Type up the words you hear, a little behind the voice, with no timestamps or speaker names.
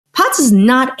POTS is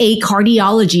not a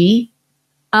cardiology,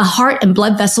 a heart and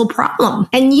blood vessel problem.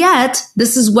 And yet,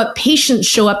 this is what patients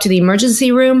show up to the emergency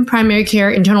room, primary care,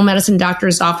 internal medicine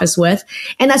doctor's office with,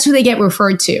 and that's who they get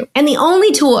referred to. And the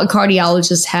only tool a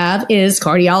cardiologist have is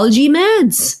cardiology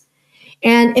meds.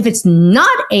 And if it's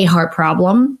not a heart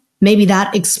problem, maybe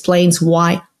that explains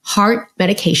why heart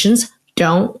medications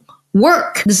don't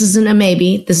work. This isn't a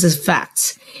maybe, this is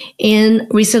facts. In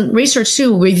recent research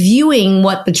too, reviewing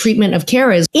what the treatment of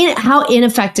care is, how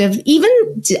ineffective, even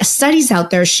studies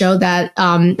out there show that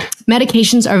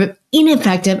medications are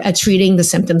ineffective at treating the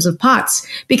symptoms of POTS.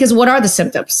 Because what are the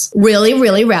symptoms? Really,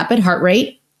 really rapid heart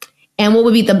rate. And what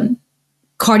would be the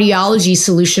cardiology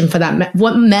solution for that?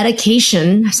 What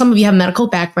medication? Some of you have medical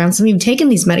background. Some of you have taken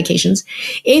these medications.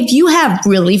 If you have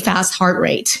really fast heart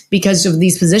rate because of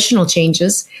these positional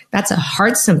changes, that's a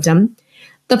heart symptom.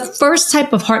 The first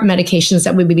type of heart medications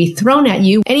that would be thrown at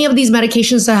you, any of these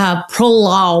medications that have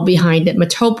prolol behind it,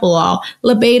 Metoprolol,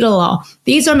 Labetalol,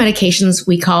 these are medications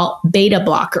we call beta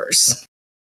blockers.